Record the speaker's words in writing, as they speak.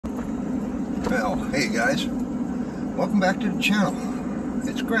Well, hey guys, welcome back to the channel.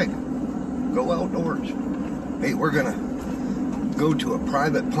 It's Greg. Go outdoors. Hey, we're gonna go to a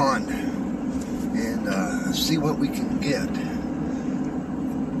private pond and see what we can get.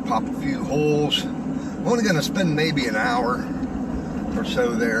 Pop a few holes. I'm only gonna spend maybe an hour or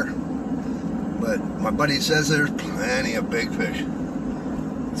so there, but my buddy says there's plenty of big fish.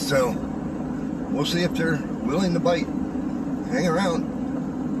 So we'll see if they're willing to bite. Hang around.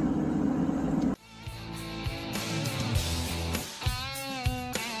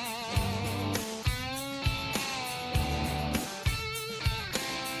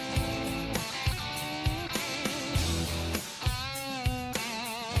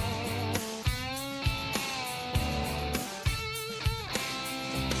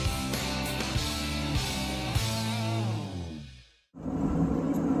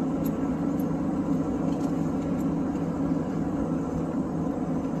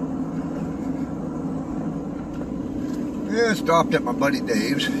 Yeah, stopped at my buddy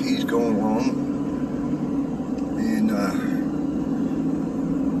Dave's. He's going along, and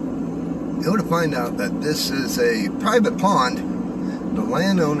able to find out that this is a private pond. The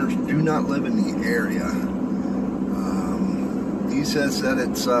landowners do not live in the area. He says that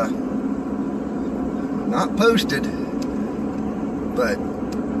it's not posted, but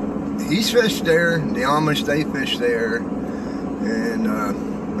he's fished there. The Amish, they fish there, and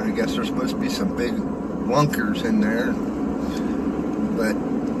I guess there's supposed to be some big lunkers in there. But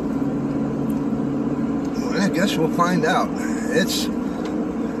well, I guess we'll find out. It's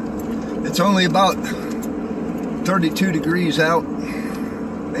only about 32 degrees out,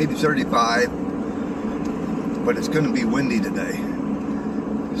 maybe 35, but it's going to be windy today.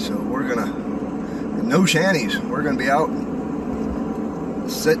 So we're gonna, no shanties. We're gonna be out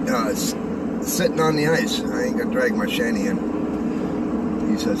sitting on the ice. I ain't gonna drag my shanty in.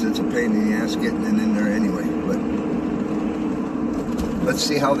 He says it's a pain in the ass getting it in there anyway, but let's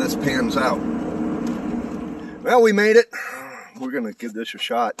see how this pans out. Well, we made it. We're gonna give this a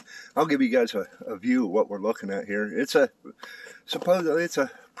shot. I'll give you guys a view of what we're looking at here. Supposedly it's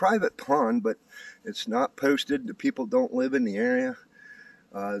a private pond, but it's not posted. The people don't live in the area.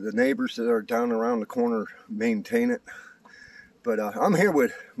 The neighbors that are down around the corner maintain it. But I'm here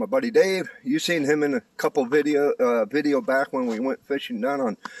with my buddy Dave. You seen him in a couple video back when we went fishing down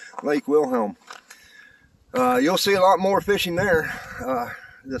on Lake Wilhelm. You'll see a lot more fishing there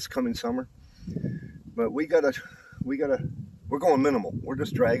this coming summer. But we're going minimal. We're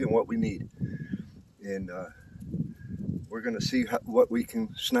just dragging what we need, and we're gonna see what we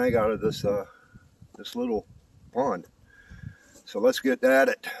can snag out of this this little pond. So let's get at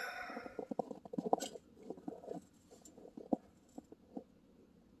it.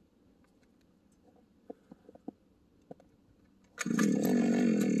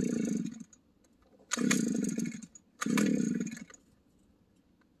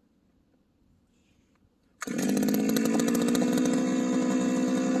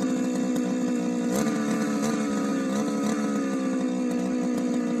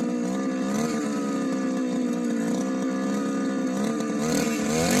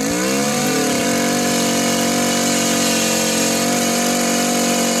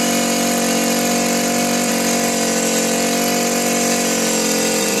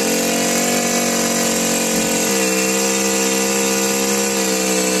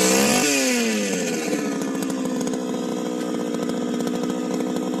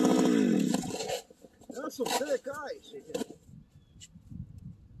 Some thick ice.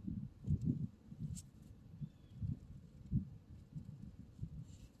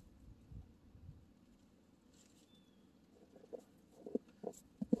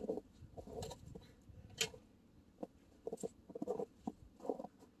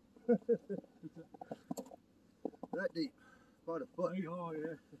 That deep, about a foot. Oh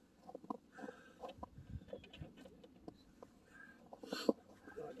yeah. I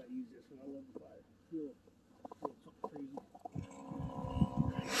gotta use this one. I love the fire. Feel something crazy.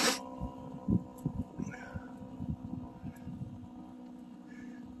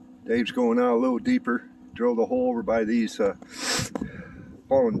 Dave's going out a little deeper. Drilled a hole over by these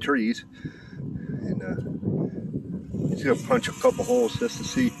fallen trees, and he's gonna punch a couple holes just to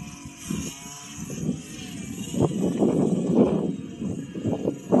see.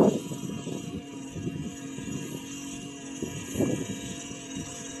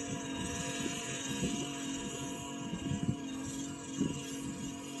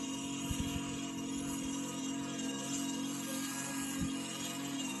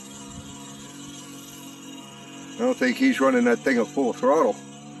 I don't think he's running that thing at full throttle.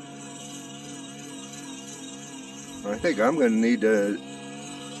 I think I'm going to need to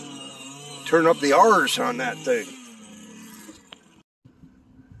turn up the R's on that thing.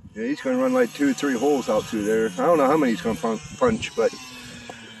 Yeah, he's going to run like 2 or 3 holes out through there. I don't know how many he's going to punch, but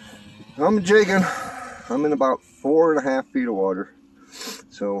I'm jigging. I'm in about 4.5 feet of water.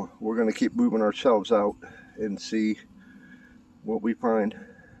 So we're going to keep moving ourselves out and see what we find.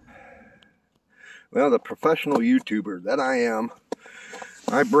 Well, the professional YouTuber that I am,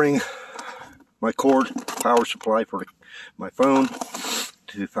 I bring my cord power supply for my phone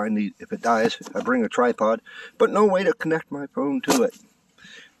to find the, if it dies. I bring a tripod, but no way to connect my phone to it.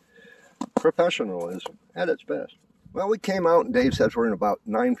 Professionalism at its best. Well, we came out and Dave says we're in about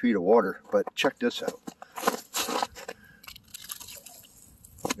 9 feet of water, but check this out.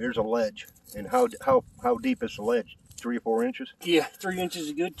 There's a ledge. And how deep is the ledge? 3 or 4 inches? Yeah, 3 inches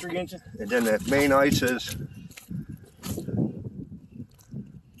is good, 3 inches. And then the main ice is?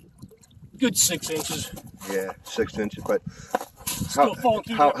 Good 6 inches. Yeah, 6 inches, but Still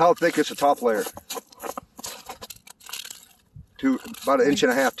funky. How thick is the top layer? About 1.5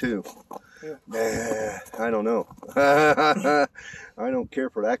 inches, too. Yeah. Nah, I don't know. I don't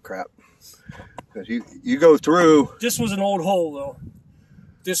care for that crap. Cause you go through. This was an old hole though.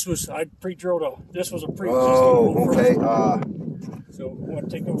 This was this was a pre-existing hole. Oh, okay. So we want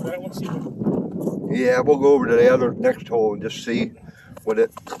to take over that one, see what. Yeah, we'll go over to the other next hole and just see what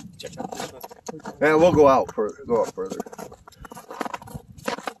it. Check out this one. Yeah, we'll go out further.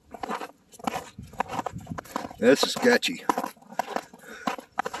 This is sketchy.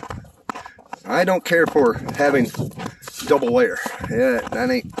 I don't care for having double layer. Yeah, that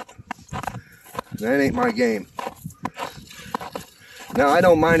ain't my game. Now I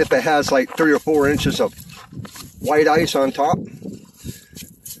don't mind if it has like 3 or 4 inches of white ice on top. But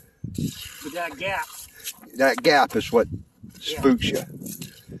that gap. That gap is what spooks you.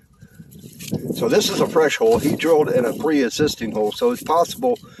 So this is a fresh hole. He drilled in a pre-existing hole, so it's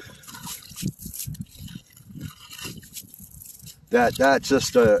possible that that's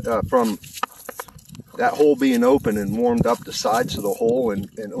just from that hole being open and warmed up the sides of the hole and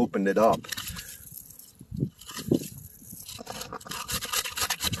opened it up.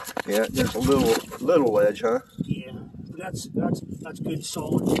 Yeah, there's a little ledge, huh? Yeah, that's good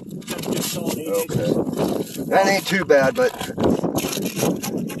solid. That's good solid 8 inches. Okay. That ain't too bad, but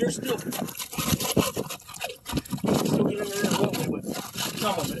there's still getting in there a little bit,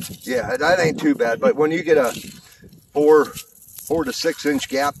 some of it. Yeah, that ain't too bad. But when you get a 4 to 6 inch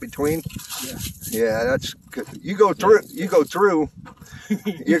gap between, yeah, that's good. You go through,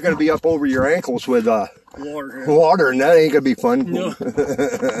 you're going to be up over your ankles with water, and that ain't going to be fun. No.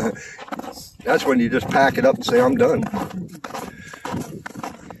 That's when you just pack it up and say, I'm done.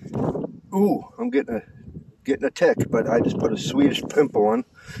 Ooh, I'm getting a tick, but I just put a Swedish pimple on.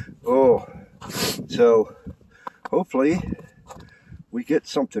 Oh, so hopefully we get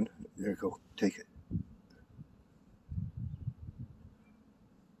something. There you go, take it.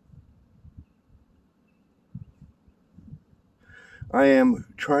 I am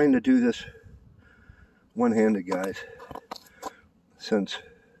trying to do this one-handed, guys, since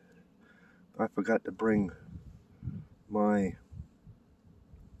I forgot to bring my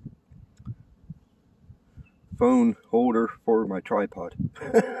phone holder for my tripod.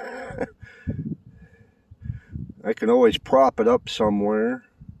 I can always prop it up somewhere.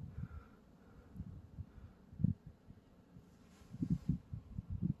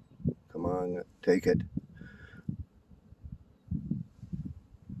 Come on, take it.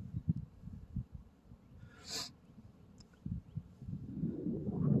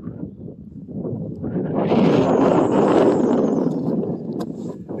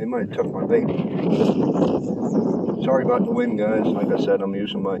 They might have took my bait. Sorry about the wind, guys. Like I said, I'm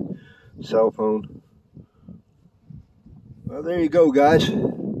using my cell phone. Well, there you go, guys.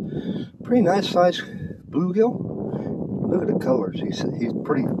 Pretty nice size bluegill. Look at the colors. He's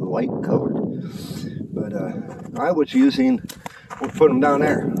pretty light colored. But I was using, we'll put him down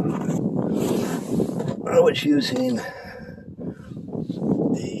there. I was using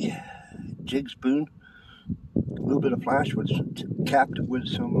the jig spoon. A little bit of flash was capped with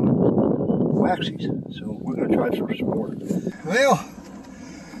some waxies, so we're going to try for some more. Well,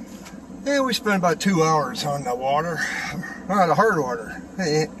 yeah, we spent about 2 hours on the water, the hard water.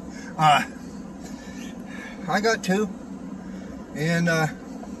 I got 2, and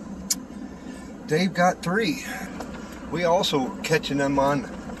Dave got 3. We also catching them on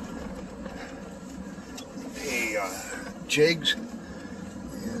a jigs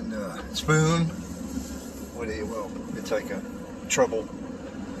and spoon. Well, it's like a treble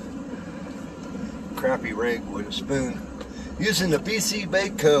crappy rig with a spoon. Using the BC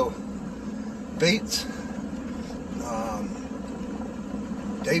Bait Co. baits.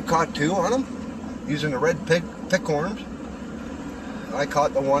 Dave caught 2 on them using the red pickworms. I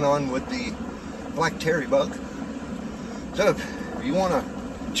caught the one on with the black terry bug. So if you want to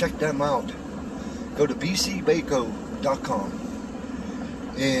check them out, go to bcbaitco.com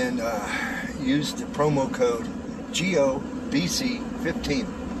and use the promo code GOBC15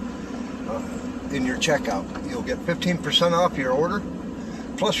 in your checkout. You'll get 15% off your order,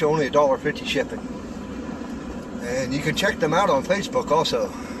 plus only $1.50 shipping. And you can check them out on Facebook also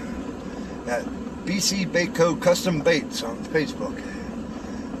at BC Baitco Custom Baits on Facebook.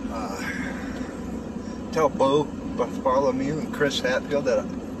 Tell Bo, Fallow Me, and Chris Hatfield that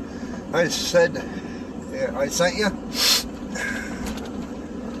I said I sent you.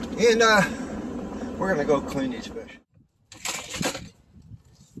 And we're gonna go clean these fish.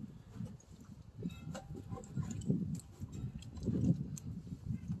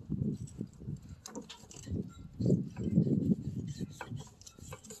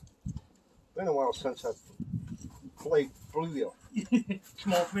 Been a while since I've played bluegill.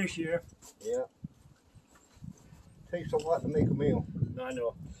 Small fish here. Yeah. Takes a lot to make a meal. I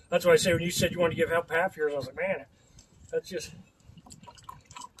know. That's why I say when you said you wanted to give up half yours, I was like, man, that's just.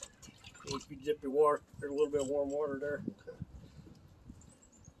 If you dip your water, there's a little bit of warm water there.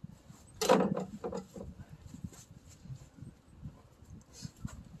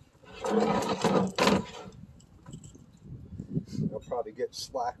 I'll probably get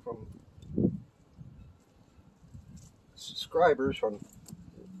slack from subscribers from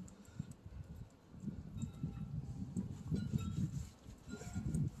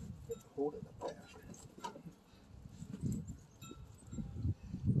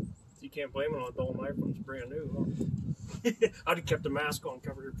You can't blame it on a dull knife when it's brand new, huh? I'd have kept the mask on,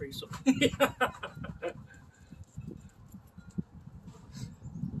 covered your face up.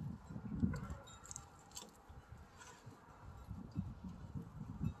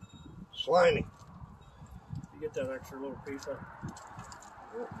 slimy. You get that extra little piece of.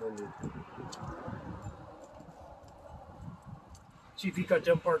 See if you cut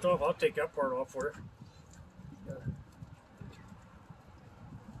them parts off, I'll take that part off for it. Yeah.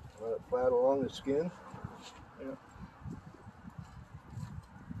 Let it flat along the skin. Yeah.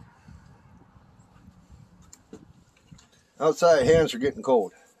 Outside hands are getting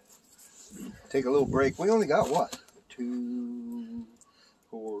cold. Take a little break. We only got what? 2,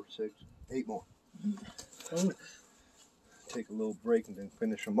 4, 6, 8 more. Take a little break and then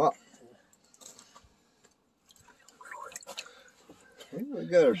finish them up. We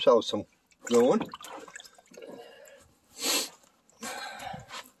got ourselves some going.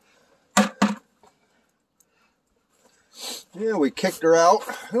 Yeah, we kicked her out.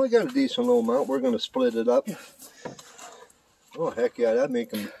 We got a decent little amount. We're going to split it up. Oh, heck yeah, that'd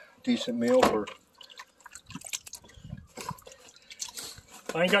make a decent meal for...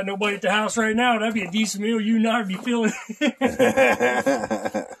 I ain't got nobody at the house right now. That'd be a decent meal. You and I would be feeling.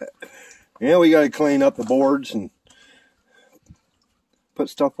 Yeah, we got to clean up the boards and put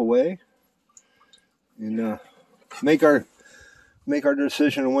stuff away, and make our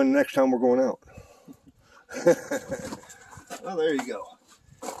decision on when the next time we're going out. Well, there you go.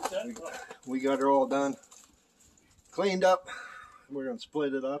 We got her all done, cleaned up. We're gonna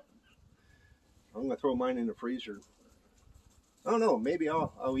split it up. I'm gonna throw mine in the freezer. I don't know. Maybe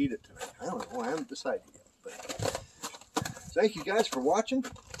I'll eat it tonight. I don't know. I haven't decided yet. But thank you guys for watching,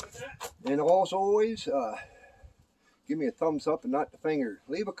 and as always, give me a thumbs up and not the finger.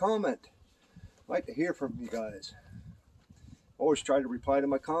 Leave a comment. I'd like to hear from you guys. Always try to reply to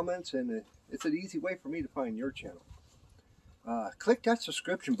my comments, and it's an easy way for me to find your channel. Click that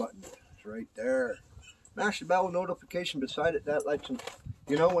subscription button. It's right there. Mash the bell notification beside it. That lets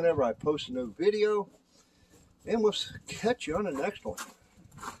you know whenever I post a new video. And we'll catch you on the next one.